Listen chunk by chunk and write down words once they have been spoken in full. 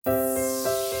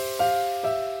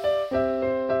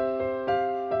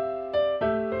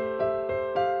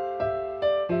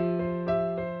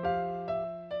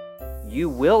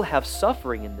will have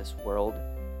suffering in this world,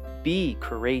 be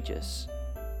courageous.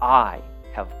 I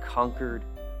have conquered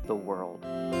the world.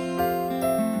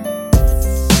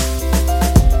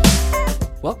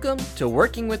 Welcome to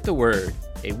Working with the Word,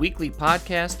 a weekly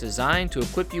podcast designed to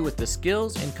equip you with the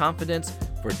skills and confidence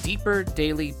for deeper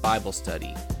daily Bible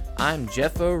study. I'm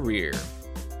Jeff O'Rear.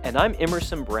 And I'm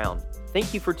Emerson Brown.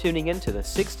 Thank you for tuning in to the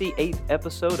 68th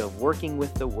episode of Working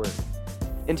with the Word.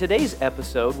 In today's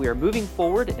episode, we are moving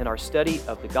forward in our study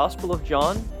of the Gospel of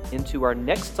John into our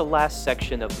next to last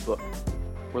section of the book.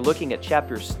 We're looking at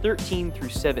chapters 13 through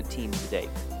 17 today.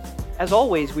 As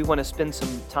always, we want to spend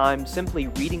some time simply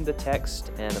reading the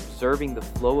text and observing the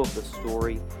flow of the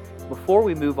story before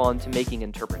we move on to making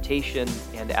interpretation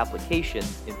and application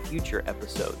in future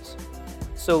episodes.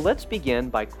 So let's begin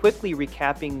by quickly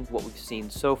recapping what we've seen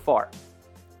so far.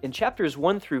 In chapters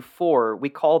 1 through 4, we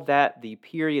call that the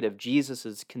period of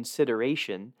Jesus'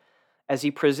 consideration as he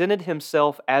presented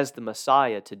himself as the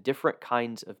Messiah to different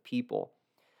kinds of people.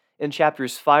 In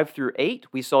chapters 5 through 8,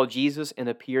 we saw Jesus in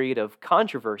a period of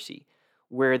controversy,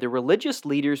 where the religious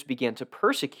leaders began to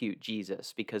persecute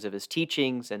Jesus because of his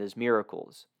teachings and his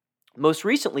miracles. Most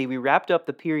recently, we wrapped up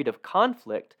the period of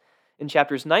conflict in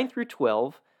chapters 9 through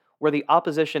 12, where the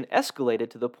opposition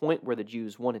escalated to the point where the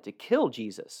Jews wanted to kill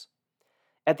Jesus.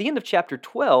 At the end of chapter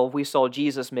 12, we saw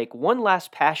Jesus make one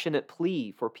last passionate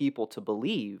plea for people to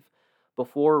believe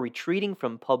before retreating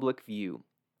from public view.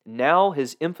 Now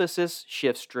his emphasis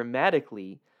shifts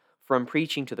dramatically from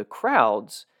preaching to the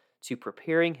crowds to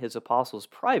preparing his apostles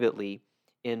privately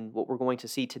in what we're going to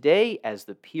see today as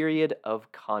the period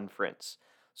of conference.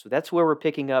 So that's where we're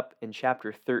picking up in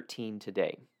chapter 13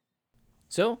 today.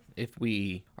 So, if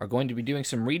we are going to be doing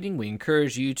some reading, we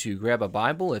encourage you to grab a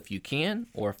Bible if you can,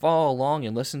 or follow along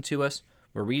and listen to us.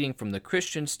 We're reading from the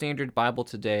Christian Standard Bible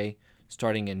today,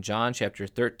 starting in John chapter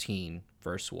 13,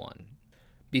 verse 1.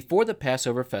 Before the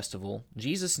Passover festival,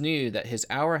 Jesus knew that his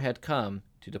hour had come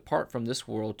to depart from this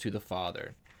world to the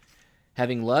Father.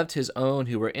 Having loved his own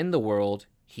who were in the world,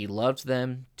 he loved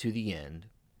them to the end.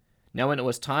 Now when it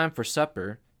was time for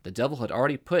supper, the devil had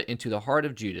already put into the heart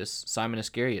of Judas, Simon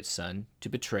Iscariot's son, to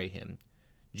betray him.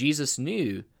 Jesus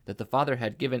knew that the Father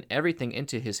had given everything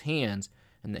into his hands,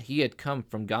 and that he had come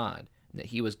from God, and that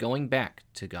he was going back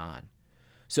to God.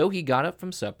 So he got up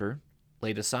from supper,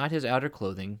 laid aside his outer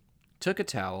clothing, took a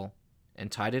towel,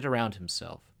 and tied it around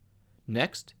himself.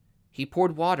 Next, he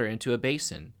poured water into a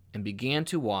basin, and began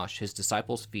to wash his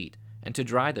disciples' feet, and to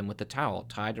dry them with the towel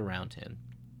tied around him.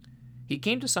 He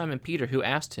came to Simon Peter, who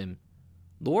asked him,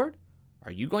 "Lord,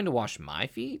 are you going to wash my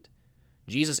feet?"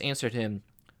 Jesus answered him,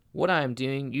 "What I am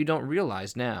doing you don't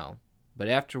realize now, but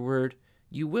afterward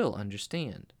you will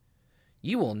understand."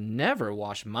 "You will never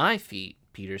wash my feet,"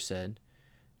 Peter said.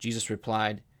 Jesus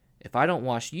replied, "If I don't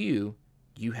wash you,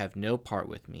 you have no part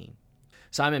with me."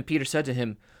 Simon Peter said to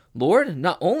him, "Lord,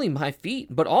 not only my feet,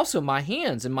 but also my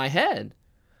hands and my head."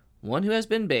 "One who has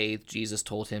been bathed," Jesus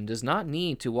told him, "does not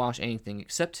need to wash anything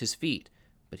except his feet,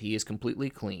 but he is completely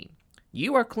clean.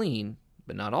 You are clean,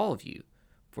 but not all of you."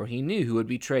 For he knew who would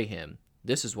betray him.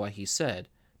 This is why he said,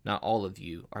 "Not all of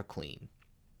you are clean."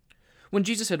 When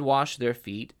Jesus had washed their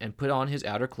feet and put on his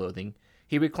outer clothing,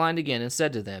 he reclined again and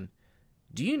said to them,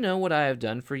 "Do you know what I have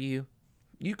done for you?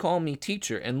 You call me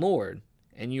teacher and Lord,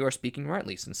 and you are speaking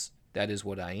rightly, since that is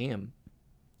what I am.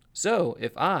 So,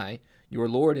 if I, your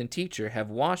Lord and teacher, have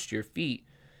washed your feet,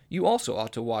 you also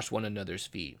ought to wash one another's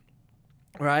feet.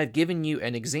 For I have given you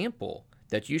an example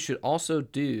that you should also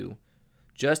do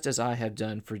just as I have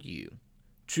done for you.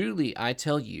 Truly, I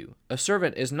tell you, a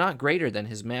servant is not greater than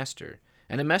his master,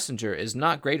 and a messenger is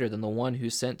not greater than the one who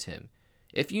sent him.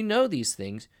 If you know these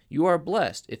things, you are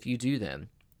blessed if you do them.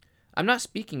 I'm not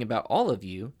speaking about all of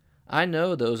you. I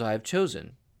know those I have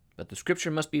chosen. But the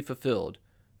scripture must be fulfilled.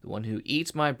 The one who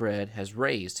eats my bread has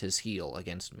raised his heel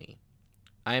against me.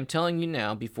 I am telling you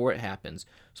now before it happens,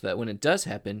 so that when it does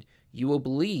happen, you will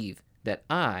believe that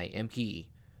I am he.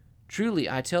 Truly,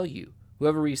 I tell you,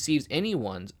 whoever receives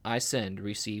anyone I send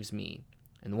receives me,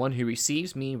 and the one who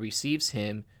receives me receives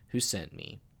him who sent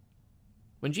me."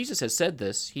 When Jesus had said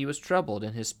this, he was troubled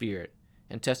in his spirit,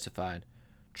 and testified,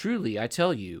 "Truly, I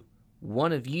tell you,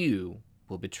 one of you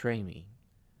will betray me."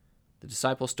 The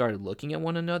disciples started looking at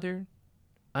one another,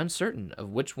 uncertain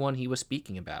of which one he was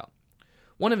speaking about.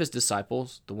 One of his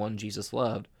disciples, the one Jesus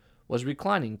loved, was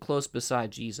reclining close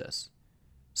beside Jesus.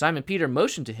 Simon Peter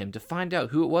motioned to him to find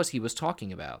out who it was he was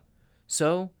talking about.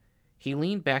 So he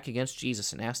leaned back against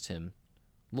Jesus and asked him,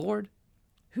 "Lord,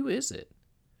 who is it?"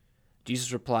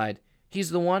 Jesus replied, "He's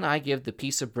the one I give the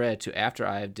piece of bread to after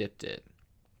I have dipped it."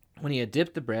 When he had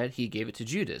dipped the bread, he gave it to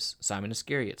Judas, Simon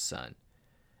Iscariot's son.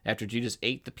 After Judas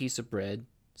ate the piece of bread,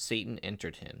 Satan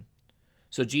entered him.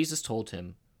 So Jesus told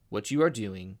him, "What you are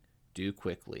doing, do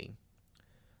quickly."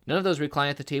 None of those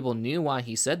reclining at the table knew why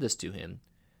he said this to him.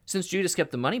 Since Judas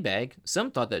kept the money bag,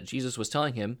 some thought that Jesus was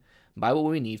telling him, "Buy what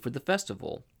we need for the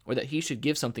festival," or that he should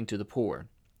give something to the poor.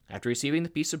 After receiving the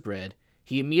piece of bread,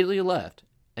 he immediately left,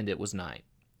 and it was night.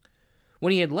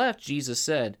 When he had left, Jesus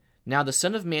said, "Now the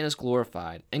Son of Man is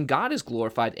glorified, and God is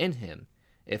glorified in him.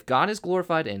 If God is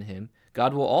glorified in him,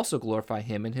 God will also glorify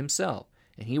him in himself,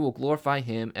 and he will glorify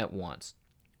him at once.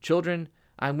 Children,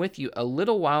 I am with you a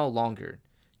little while longer.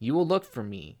 You will look for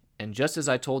me, and just as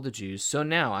I told the Jews, so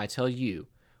now I tell you,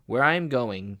 where I am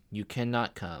going, you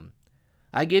cannot come.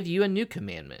 I give you a new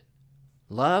commandment.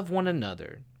 Love one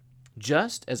another.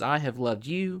 Just as I have loved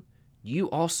you, you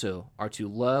also are to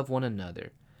love one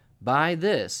another. By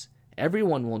this,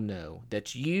 everyone will know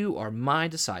that you are my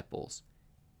disciples,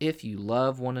 if you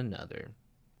love one another."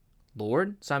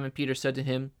 "Lord," Simon Peter said to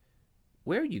him,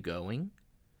 "where are you going?"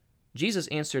 Jesus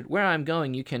answered, "Where I am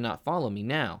going, you cannot follow me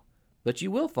now, but you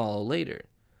will follow later."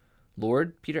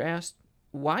 "Lord," Peter asked,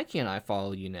 "why can't I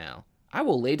follow you now? I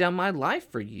will lay down my life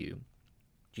for you."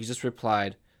 Jesus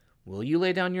replied, "Will you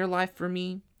lay down your life for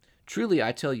me? Truly,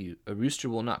 I tell you, a rooster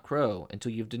will not crow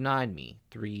until you've denied me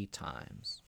 3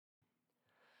 times.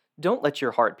 Don't let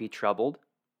your heart be troubled.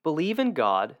 Believe in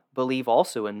God, believe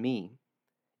also in me.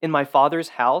 In my Father's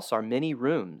house are many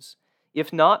rooms.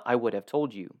 If not, I would have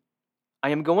told you. I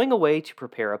am going away to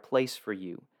prepare a place for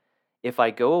you. If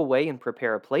I go away and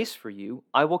prepare a place for you,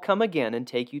 I will come again and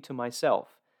take you to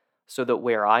myself, so that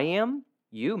where I am,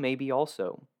 you may be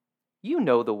also. You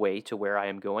know the way to where I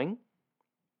am going."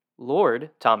 "Lord,"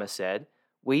 Thomas said,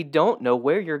 "we don't know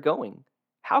where you're going.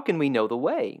 How can we know the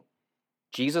way?"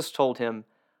 Jesus told him,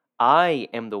 "I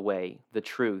am the way, the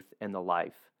truth, and the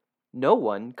life. No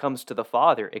one comes to the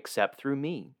Father except through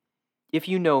me. If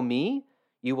you know me,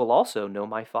 you will also know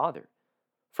my Father.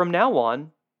 From now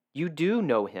on, you do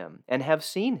know him and have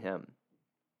seen him."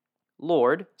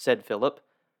 "Lord," said Philip,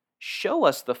 "show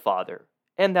us the Father,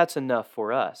 and that's enough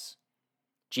for us."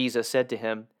 Jesus said to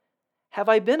him, "Have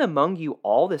I been among you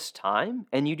all this time,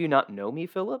 and you do not know me,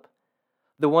 Philip?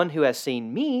 The one who has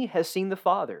seen me has seen the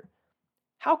Father.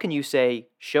 How can you say,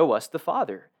 'Show us the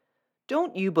Father'?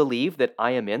 Don't you believe that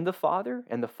I am in the Father,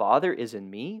 and the Father is in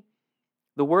me?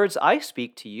 The words I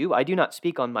speak to you, I do not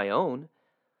speak on my own.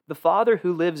 The Father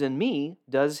who lives in me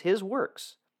does his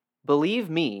works. Believe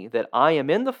me that I am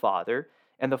in the Father,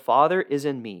 and the Father is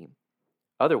in me.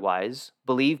 Otherwise,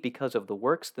 believe because of the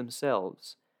works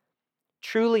themselves.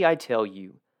 Truly I tell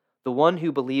you, the one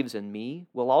who believes in me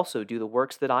will also do the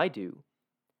works that I do,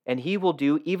 and he will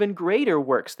do even greater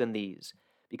works than these,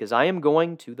 because I am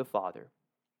going to the Father.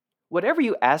 Whatever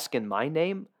you ask in my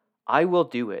name, I will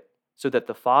do it, so that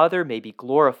the Father may be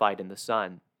glorified in the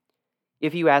Son.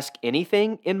 If you ask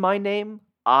anything in my name,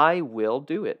 I will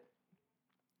do it.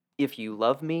 If you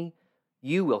love me,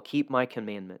 you will keep my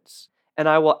commandments, and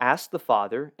I will ask the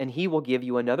Father, and he will give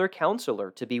you another counselor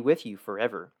to be with you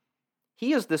forever.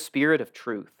 He is the Spirit of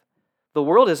truth. The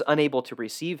world is unable to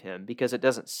receive him because it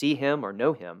doesn't see him or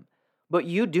know him, but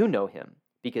you do know him,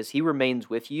 because he remains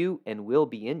with you and will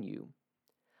be in you.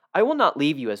 I will not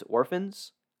leave you as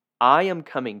orphans. I am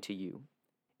coming to you.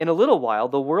 In a little while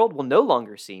the world will no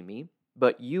longer see me,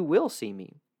 but you will see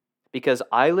me. Because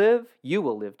I live, you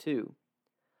will live too.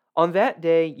 On that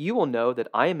day you will know that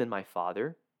I am in my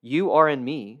Father, you are in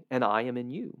me, and I am in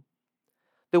you.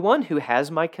 The one who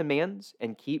has my commands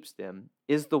and keeps them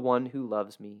is the one who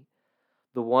loves me.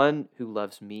 The one who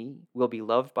loves me will be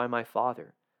loved by my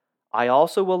Father. I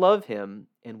also will love him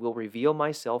and will reveal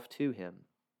myself to him."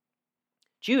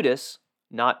 Judas,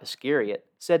 not Iscariot,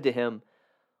 said to him,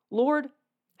 "Lord,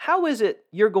 how is it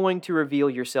you're going to reveal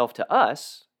yourself to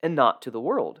us and not to the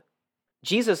world?"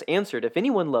 Jesus answered, "If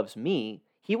anyone loves me,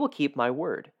 he will keep my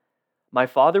word. My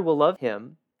Father will love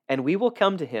him, and we will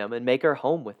come to him and make our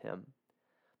home with him.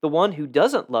 The one who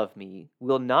doesn't love me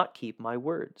will not keep my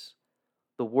words.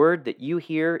 The word that you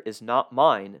hear is not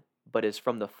mine, but is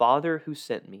from the Father who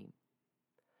sent me.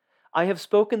 I have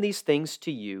spoken these things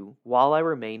to you while I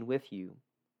remain with you.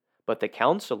 But the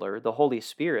Counselor, the Holy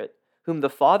Spirit, whom the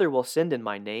Father will send in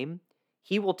my name,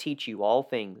 he will teach you all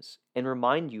things and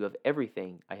remind you of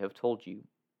everything I have told you.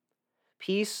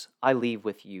 Peace I leave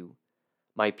with you.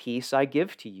 My peace I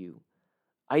give to you.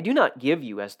 I do not give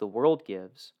you as the world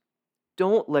gives.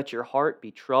 Don't let your heart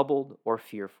be troubled or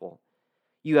fearful.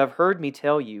 You have heard me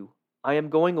tell you, I am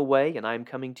going away and I am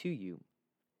coming to you.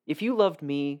 If you loved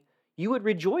me, you would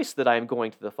rejoice that I am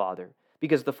going to the Father,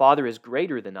 because the Father is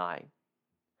greater than I.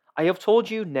 I have told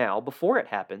you now before it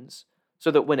happens, so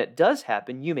that when it does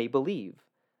happen, you may believe.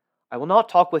 I will not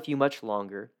talk with you much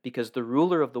longer, because the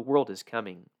ruler of the world is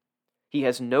coming. He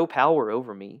has no power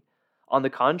over me. On the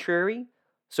contrary,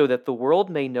 so that the world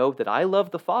may know that I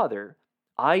love the Father,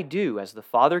 I do as the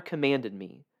Father commanded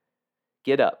me.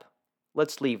 Get up.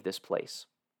 Let's leave this place.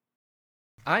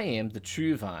 I am the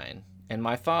true vine, and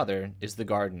my Father is the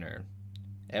gardener.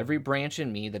 Every branch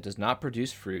in me that does not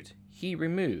produce fruit, he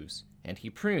removes, and he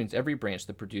prunes every branch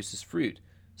that produces fruit,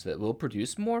 so that it will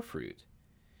produce more fruit.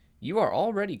 You are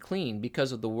already clean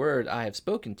because of the word I have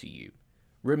spoken to you.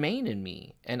 Remain in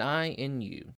me, and I in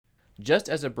you. Just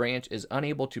as a branch is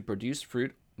unable to produce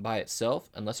fruit by itself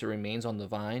unless it remains on the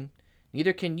vine,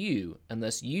 neither can you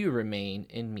unless you remain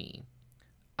in me.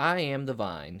 I am the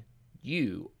vine,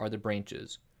 you are the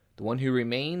branches. The one who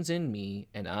remains in me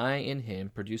and I in him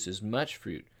produces much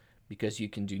fruit, because you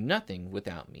can do nothing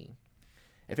without me.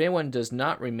 If anyone does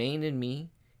not remain in me,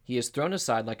 he is thrown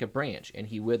aside like a branch, and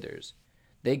he withers.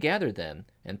 They gather them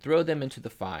and throw them into the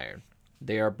fire.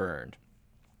 They are burned.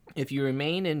 If you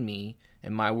remain in me,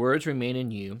 and my words remain in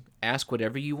you, ask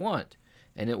whatever you want,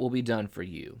 and it will be done for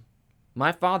you.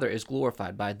 My Father is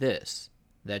glorified by this,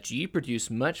 that ye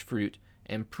produce much fruit,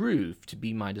 and prove to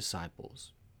be my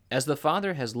disciples. As the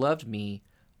Father has loved me,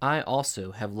 I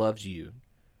also have loved you.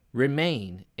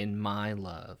 Remain in my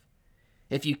love.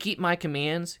 If you keep my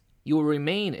commands, you will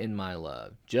remain in my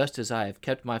love, just as I have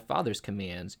kept my Father's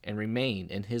commands and remain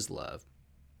in his love.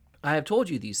 I have told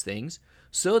you these things,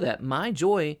 so that my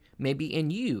joy may be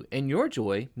in you, and your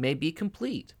joy may be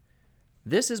complete.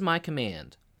 This is my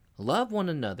command: love one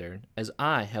another as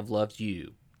I have loved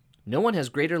you. No one has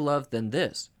greater love than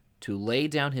this, to lay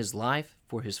down his life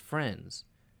for his friends.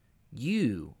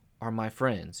 You are my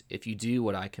friends if you do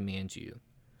what I command you.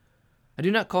 I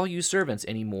do not call you servants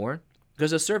any more,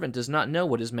 because a servant does not know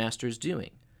what his master is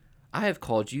doing. I have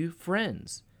called you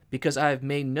friends, because I have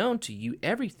made known to you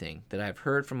everything that I have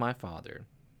heard from my Father.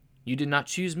 You did not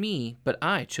choose me, but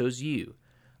I chose you.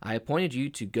 I appointed you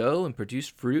to go and produce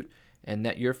fruit, and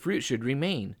that your fruit should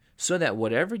remain, so that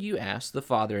whatever you ask the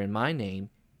Father in my name,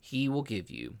 he will give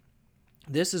you.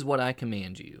 This is what I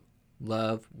command you: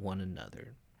 love one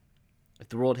another. If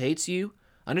the world hates you,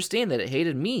 understand that it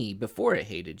hated me before it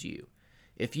hated you.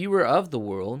 If you were of the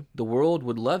world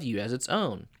would love you as its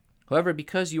own. However,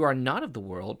 because you are not of the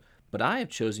world, but I have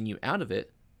chosen you out of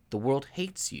it, the world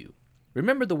hates you.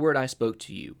 Remember the word I spoke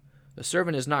to you: the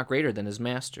servant is not greater than his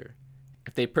master.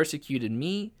 If they persecuted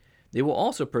me, they will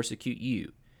also persecute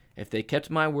you. If they kept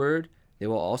my word, they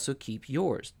will also keep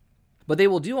yours. But they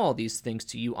will do all these things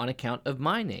to you on account of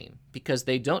my name, because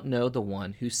they don't know the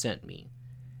one who sent me.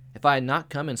 If I had not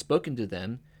come and spoken to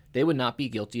them, they would not be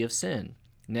guilty of sin.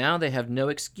 Now they have no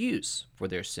excuse for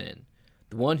their sin.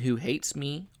 The one who hates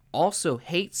me also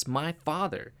hates my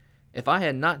Father. If I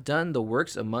had not done the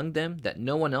works among them that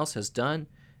no one else has done,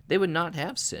 they would not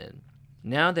have sin.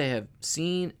 Now they have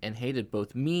seen and hated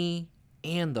both me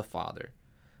and the Father.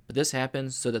 But this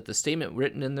happened so that the statement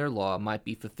written in their law might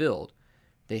be fulfilled: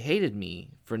 they hated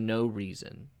me for no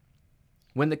reason.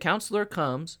 When the Counselor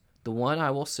comes, the one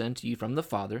I will send to you from the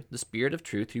Father, the Spirit of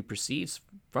truth who proceeds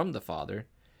from the Father,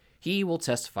 he will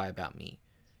testify about me.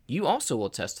 You also will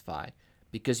testify,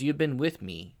 because you have been with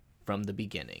me from the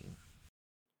beginning.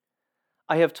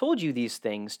 I have told you these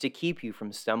things to keep you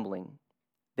from stumbling.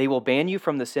 They will ban you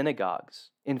from the synagogues.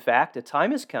 In fact, a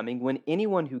time is coming when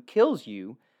anyone who kills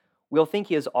you will think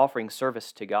he is offering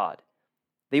service to God.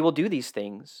 They will do these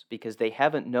things because they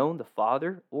haven't known the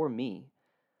Father or me.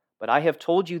 But I have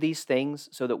told you these things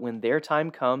so that when their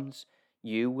time comes,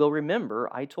 you will remember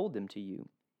I told them to you.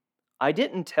 I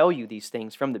didn't tell you these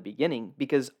things from the beginning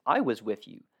because I was with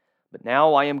you, but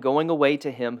now I am going away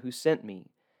to him who sent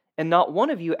me, and not one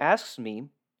of you asks me,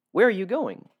 'Where are you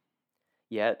going?'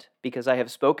 Yet, because I have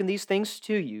spoken these things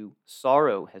to you,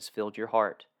 sorrow has filled your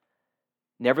heart.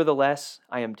 Nevertheless,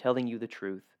 I am telling you the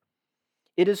truth.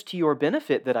 It is to your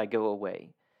benefit that I go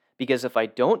away, because if I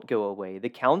don't go away, the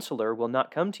Counselor will not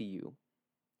come to you.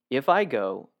 If I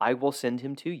go, I will send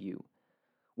him to you.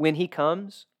 When he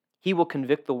comes, he will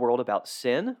convict the world about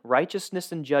sin,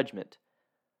 righteousness, and judgment.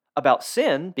 About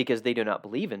sin, because they do not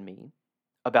believe in me.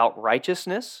 About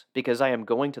righteousness, because I am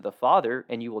going to the Father,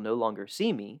 and you will no longer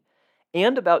see me.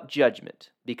 And about judgment,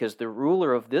 because the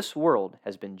ruler of this world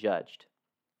has been judged.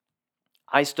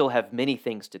 I still have many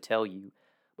things to tell you,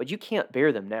 but you can't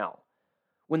bear them now.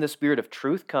 When the Spirit of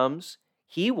truth comes,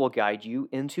 he will guide you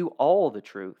into all the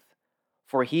truth.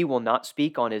 For he will not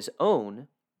speak on his own,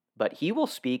 but he will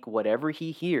speak whatever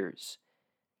he hears.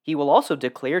 He will also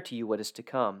declare to you what is to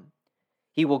come.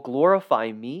 He will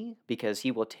glorify me, because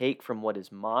he will take from what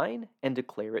is mine and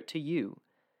declare it to you.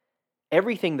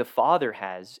 Everything the Father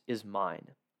has is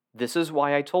mine. This is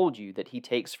why I told you that he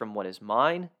takes from what is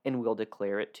mine and will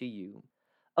declare it to you.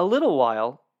 A little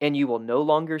while, and you will no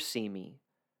longer see me.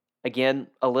 Again,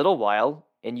 a little while,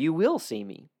 and you will see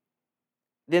me."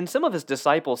 Then some of his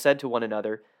disciples said to one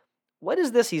another, "What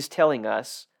is this he's telling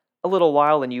us? A little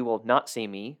while, and you will not see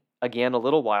me. Again, a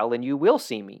little while, and you will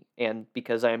see me, and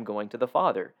because I am going to the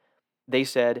Father." They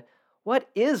said, "What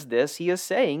is this he is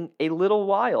saying, a little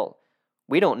while?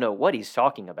 We don't know what he's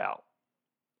talking about."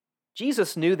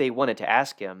 Jesus knew they wanted to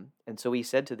ask him, and so he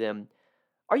said to them,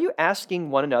 "Are you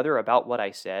asking one another about what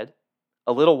I said?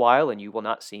 A little while, and you will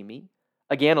not see me.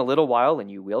 Again, a little while, and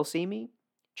you will see me.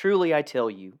 Truly I tell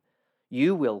you,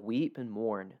 you will weep and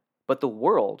mourn, but the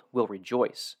world will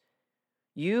rejoice.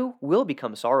 You will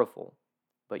become sorrowful,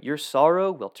 but your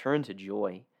sorrow will turn to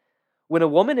joy. When a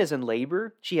woman is in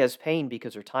labor, she has pain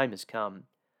because her time has come.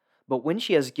 But when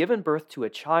she has given birth to a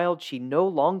child, she no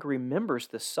longer remembers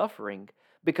the suffering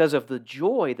because of the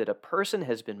joy that a person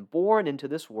has been born into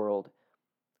this world.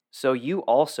 So you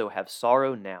also have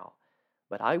sorrow now,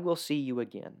 but I will see you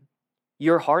again.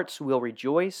 Your hearts will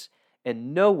rejoice,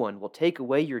 and no one will take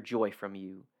away your joy from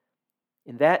you.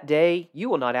 In that day you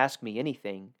will not ask me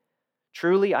anything.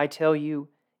 Truly I tell you,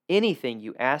 anything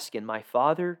you ask in my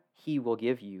Father, he will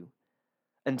give you.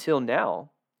 Until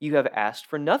now, you have asked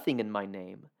for nothing in my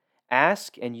name.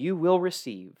 Ask, and you will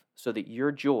receive, so that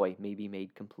your joy may be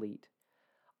made complete.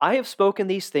 I have spoken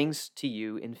these things to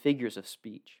you in figures of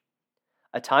speech.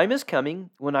 A time is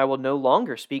coming when I will no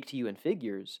longer speak to you in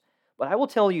figures, but I will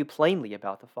tell you plainly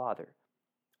about the Father.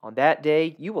 On that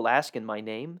day you will ask in my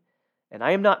name, and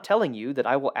I am not telling you that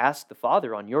I will ask the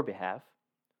Father on your behalf.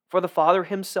 For the Father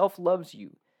himself loves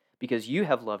you, because you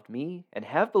have loved me and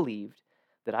have believed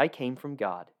that I came from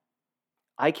God.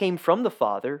 I came from the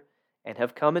Father and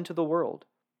have come into the world.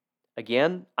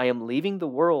 Again, I am leaving the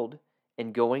world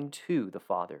and going to the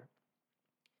Father."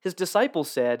 His disciples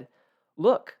said,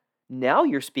 "Look, now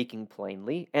you're speaking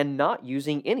plainly and not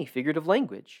using any figurative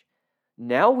language.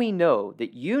 Now we know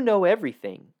that you know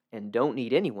everything and don't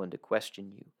need anyone to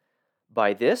question you.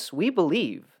 By this we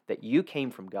believe that you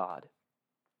came from God."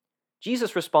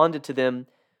 Jesus responded to them,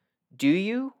 "Do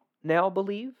you now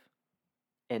believe?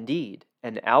 Indeed,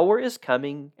 an hour is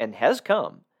coming and has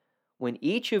come when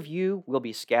each of you will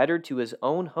be scattered to his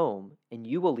own home, and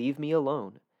you will leave me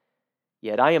alone.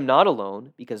 Yet I am not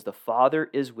alone, because the Father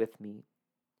is with me.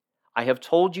 I have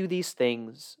told you these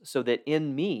things so that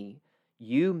in me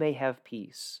you may have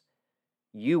peace.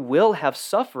 You will have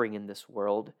suffering in this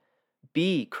world.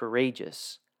 Be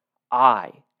courageous.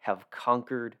 I have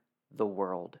conquered the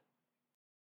world."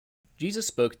 Jesus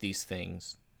spoke these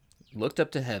things, looked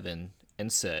up to heaven,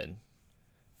 and said,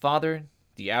 "Father,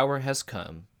 the hour has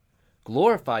come.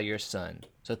 Glorify your Son,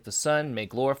 so that the Son may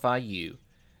glorify you,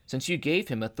 since you gave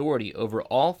him authority over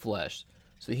all flesh,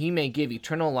 so that he may give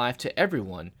eternal life to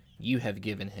everyone you have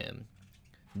given him.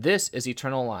 This is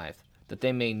eternal life, that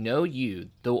they may know you,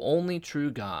 the only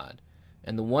true God,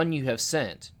 and the one you have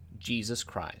sent, Jesus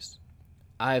Christ.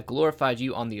 I have glorified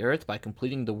you on the earth by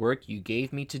completing the work you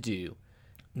gave me to do.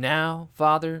 Now,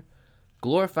 Father,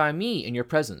 glorify me in your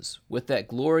presence with that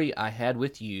glory I had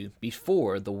with you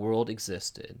before the world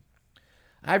existed.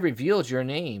 I have revealed your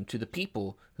name to the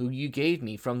people who you gave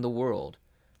me from the world.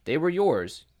 They were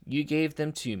yours, you gave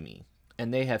them to me,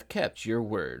 and they have kept your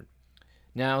word.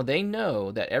 Now they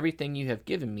know that everything you have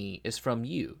given me is from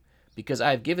you, because I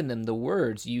have given them the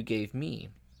words you gave me.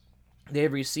 They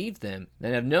have received them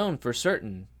and have known for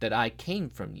certain that I came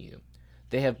from you.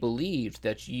 They have believed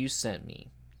that you sent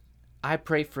me. I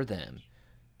pray for them.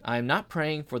 I am not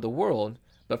praying for the world,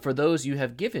 but for those you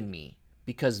have given me,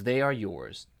 because they are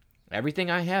yours.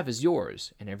 Everything I have is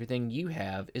yours, and everything you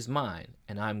have is mine,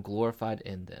 and I am glorified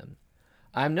in them.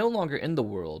 I am no longer in the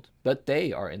world, but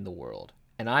they are in the world,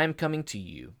 and I am coming to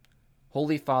you.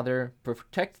 Holy Father,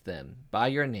 protect them by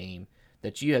your name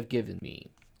that you have given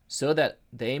me, so that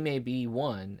they may be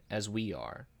one as we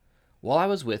are. While I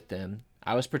was with them,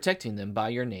 I was protecting them by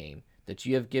your name that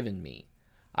you have given me.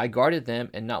 I guarded them,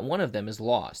 and not one of them is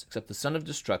lost, except the son of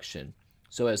destruction,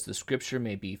 so as the scripture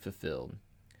may be fulfilled.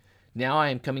 Now I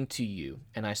am coming to you,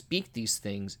 and I speak these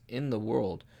things in the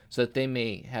world, so that they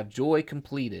may have joy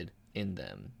completed in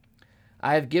them.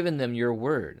 I have given them your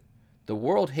word. The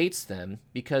world hates them,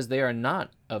 because they are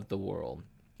not of the world,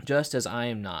 just as I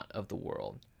am not of the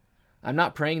world. I'm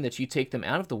not praying that you take them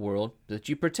out of the world, but that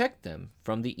you protect them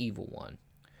from the evil one.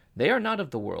 They are not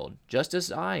of the world, just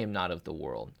as I am not of the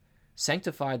world.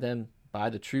 Sanctify them by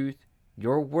the truth.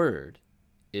 Your word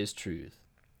is truth.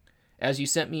 As you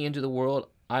sent me into the world,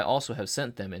 I also have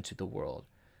sent them into the world.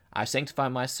 I sanctify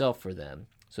myself for them,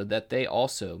 so that they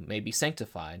also may be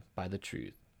sanctified by the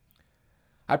truth.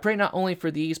 I pray not only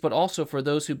for these, but also for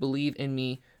those who believe in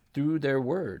me through their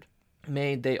word.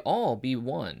 May they all be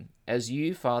one, as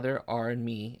you, Father, are in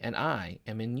me, and I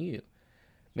am in you.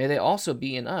 May they also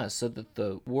be in us, so that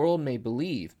the world may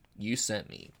believe you sent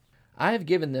me. I have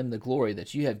given them the glory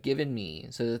that you have given me,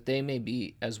 so that they may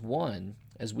be as one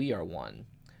as we are one.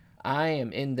 I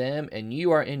am in them, and you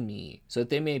are in me, so that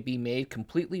they may be made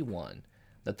completely one,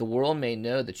 that the world may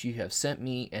know that you have sent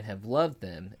me and have loved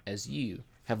them as you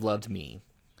have loved me.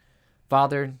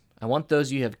 Father, I want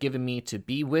those you have given me to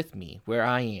be with me where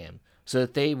I am, so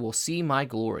that they will see my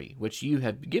glory, which you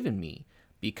have given me,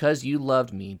 because you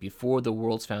loved me before the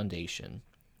world's foundation.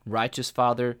 Righteous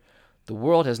Father, the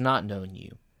world has not known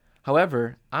you.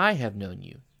 However, I have known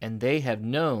you, and they have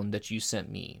known that you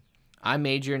sent me. I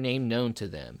made your name known to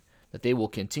them, that they will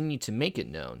continue to make it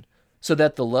known, so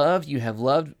that the love you have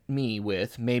loved me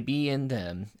with may be in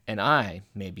them, and I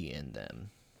may be in them.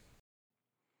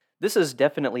 This is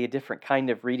definitely a different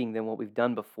kind of reading than what we've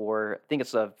done before. I think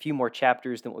it's a few more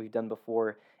chapters than what we've done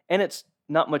before, and it's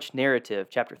not much narrative.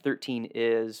 Chapter 13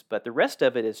 is, but the rest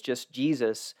of it is just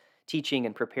Jesus teaching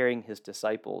and preparing his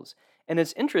disciples. And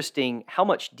it's interesting how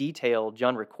much detail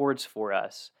John records for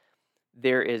us.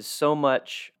 There is so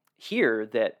much here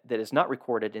that is not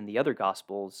recorded in the other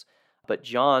Gospels, but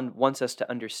John wants us to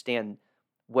understand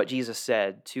what Jesus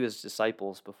said to his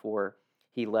disciples before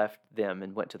he left them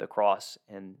and went to the cross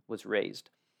and was raised.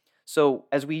 So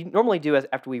as we normally do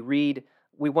after we read,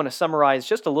 we want to summarize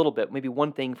just a little bit, maybe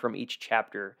one thing from each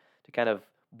chapter to kind of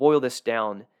boil this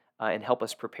down and help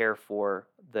us prepare for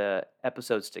the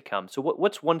episodes to come. So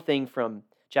what's one thing from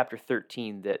chapter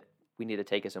 13 that we need to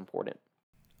take as important?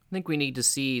 I think we need to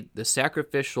see the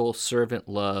sacrificial servant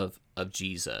love of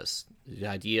Jesus. The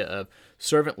idea of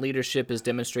servant leadership is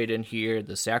demonstrated in here.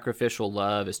 The sacrificial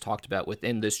love is talked about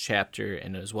within this chapter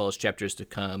and as well as chapters to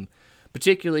come,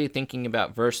 particularly thinking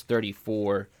about verse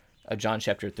 34 of John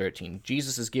chapter 13.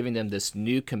 Jesus is giving them this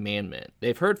new commandment.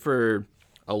 They've heard for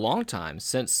a long time,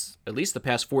 since at least the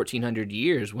past 1,400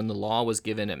 years, when the law was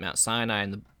given at Mount Sinai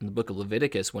in the book of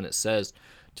Leviticus, when it says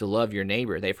to love your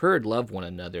neighbor. They've heard love one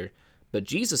another, but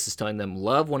Jesus is telling them,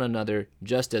 love one another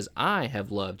just as I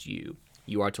have loved you.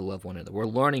 You are to love one another. We're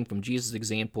learning from Jesus'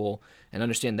 example and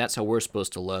understand that's how we're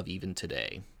supposed to love even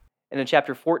today. And in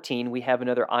chapter 14, we have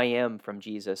another I am from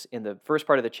Jesus. In the first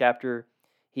part of the chapter,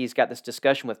 he's got this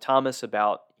discussion with Thomas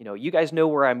about, you guys know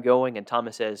where I'm going. And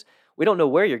Thomas says, we don't know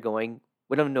where you're going.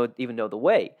 We don't even know the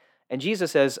way. And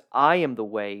Jesus says, I am the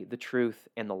way, the truth,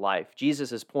 and the life.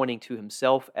 Jesus is pointing to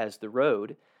himself as the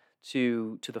road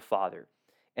to the Father.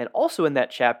 And also in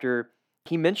that chapter,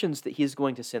 he mentions that he's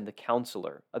going to send the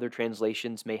counselor. Other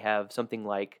translations may have something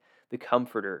like the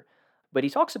comforter. But he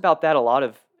talks about that a lot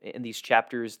in these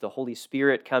chapters, the Holy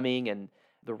Spirit coming and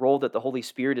the role that the Holy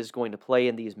Spirit is going to play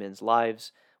in these men's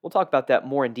lives. We'll talk about that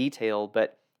more in detail,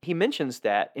 but he mentions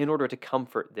that in order to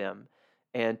comfort them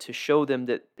and to show them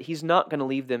that he's not going to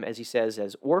leave them, as he says,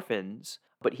 as orphans,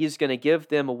 but he's going to give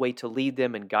them a way to lead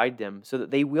them and guide them so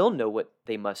that they will know what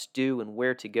they must do and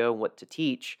where to go and what to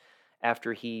teach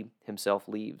after he himself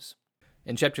leaves.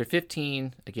 In chapter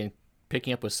 15, again,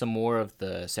 picking up with some more of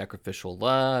the sacrificial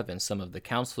love and some of the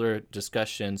counselor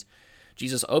discussions,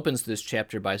 Jesus opens this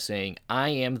chapter by saying, I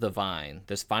am the vine,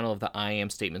 this final of the I am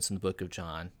statements in the book of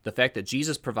John. The fact that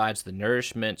Jesus provides the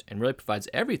nourishment and really provides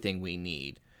everything we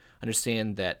need.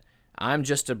 Understand that I'm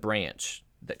just a branch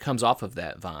that comes off of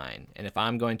that vine. And if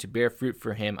I'm going to bear fruit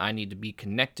for him, I need to be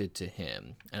connected to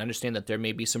him. And understand that there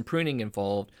may be some pruning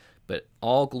involved, but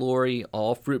all glory,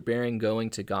 all fruit bearing going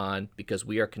to God because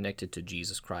we are connected to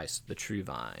Jesus Christ, the true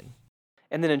vine.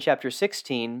 And then in chapter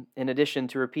 16, in addition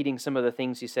to repeating some of the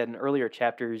things he said in earlier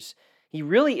chapters, he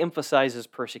really emphasizes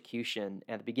persecution.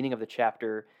 At the beginning of the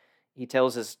chapter, he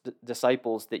tells his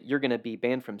disciples that you're going to be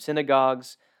banned from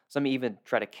synagogues. Some even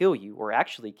try to kill you or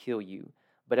actually kill you.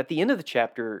 But at the end of the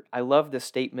chapter, I love this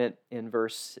statement in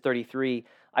verse 33,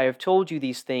 I have told you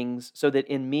these things so that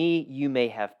in me you may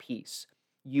have peace.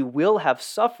 You will have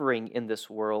suffering in this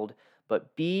world,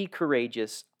 but be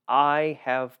courageous. I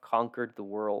have conquered the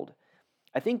world.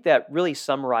 I think that really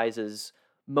summarizes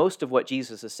most of what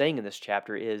Jesus is saying in this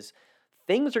chapter is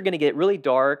things are going to get really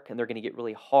dark and they're going to get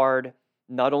really hard.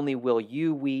 Not only will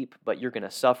you weep, but you're going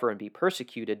to suffer and be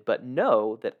persecuted, but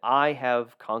know that I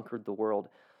have conquered the world.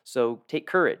 So take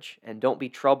courage and don't be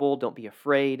troubled, don't be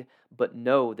afraid, but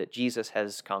know that Jesus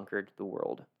has conquered the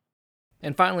world.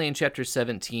 And finally, in chapter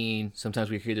 17, sometimes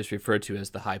we hear this referred to as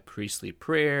the high priestly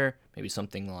prayer, maybe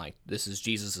something like this is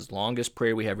Jesus' longest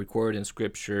prayer we have recorded in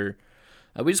Scripture.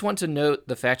 We just want to note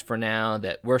the fact for now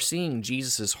that we're seeing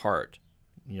Jesus' heart.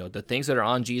 the things that are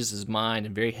on Jesus' mind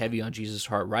and very heavy on Jesus'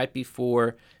 heart right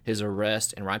before his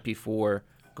arrest and right before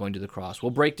going to the cross.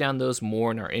 We'll break down those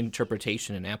more in our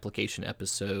interpretation and application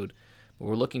episode, but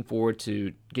we're looking forward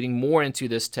to getting more into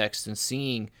this text and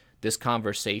seeing this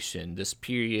conversation, this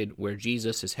period where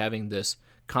Jesus is having this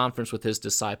conference with his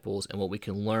disciples and what we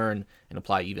can learn and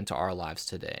apply even to our lives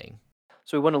today.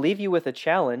 So we want to leave you with a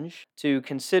challenge to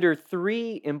consider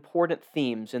 3 important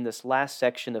themes in this last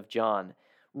section of John.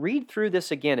 Read through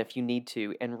this again if you need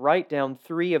to, and write down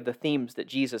 3 of the themes that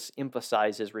Jesus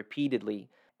emphasizes repeatedly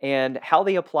and how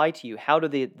they apply to you. How do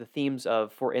the themes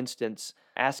of, for instance,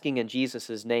 asking in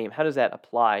Jesus' name, how does that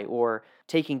apply? Or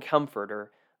taking comfort or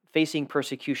facing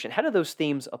persecution, how do those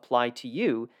themes apply to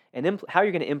you, and how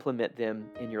you're going to implement them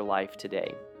in your life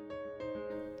today?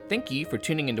 Thank you for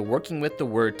tuning into Working with the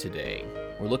Word today.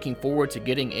 We're looking forward to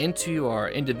getting into our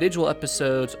individual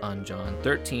episodes on John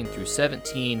 13 through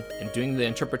 17 and doing the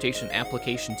interpretation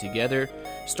application together.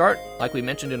 Start, like we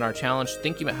mentioned in our challenge,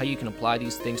 thinking about how you can apply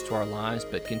these things to our lives,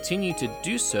 but continue to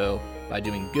do so by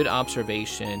doing good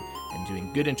observation and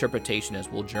doing good interpretation as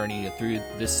we'll journey through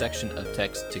this section of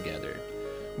text together.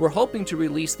 We're hoping to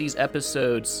release these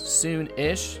episodes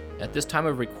soon-ish. At this time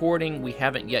of recording, we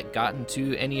haven't yet gotten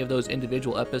to any of those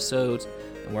individual episodes,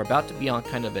 and we're about to be on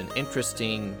kind of an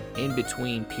interesting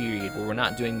in-between period where we're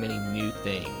not doing many new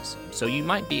things. So you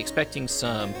might be expecting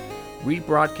some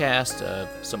rebroadcast of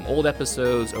some old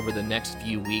episodes over the next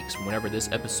few weeks whenever this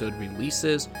episode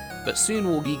releases, but soon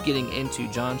we'll be getting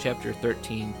into John chapter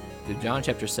 13 through John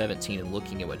chapter 17 and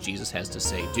looking at what Jesus has to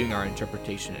say, doing our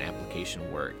interpretation and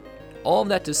application work. All of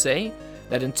that to say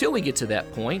that until we get to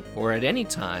that point, or at any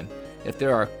time, if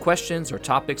there are questions or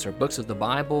topics or books of the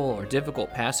Bible or difficult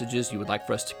passages you would like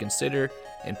for us to consider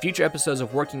in future episodes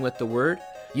of Working with the Word,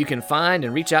 you can find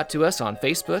and reach out to us on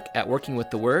Facebook at Working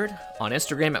with the Word, on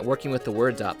Instagram at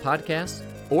workingwiththeword.podcast,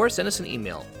 or send us an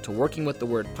email to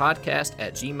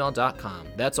workingwiththewordpodcast@gmail.com.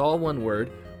 That's all one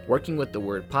word,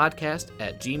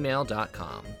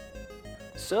 workingwiththewordpodcast@gmail.com.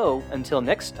 So, until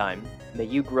next time, may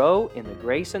you grow in the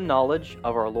grace and knowledge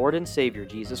of our Lord and Savior,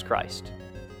 Jesus Christ.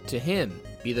 To him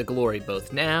be the glory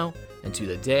both now and to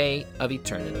the day of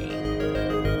eternity.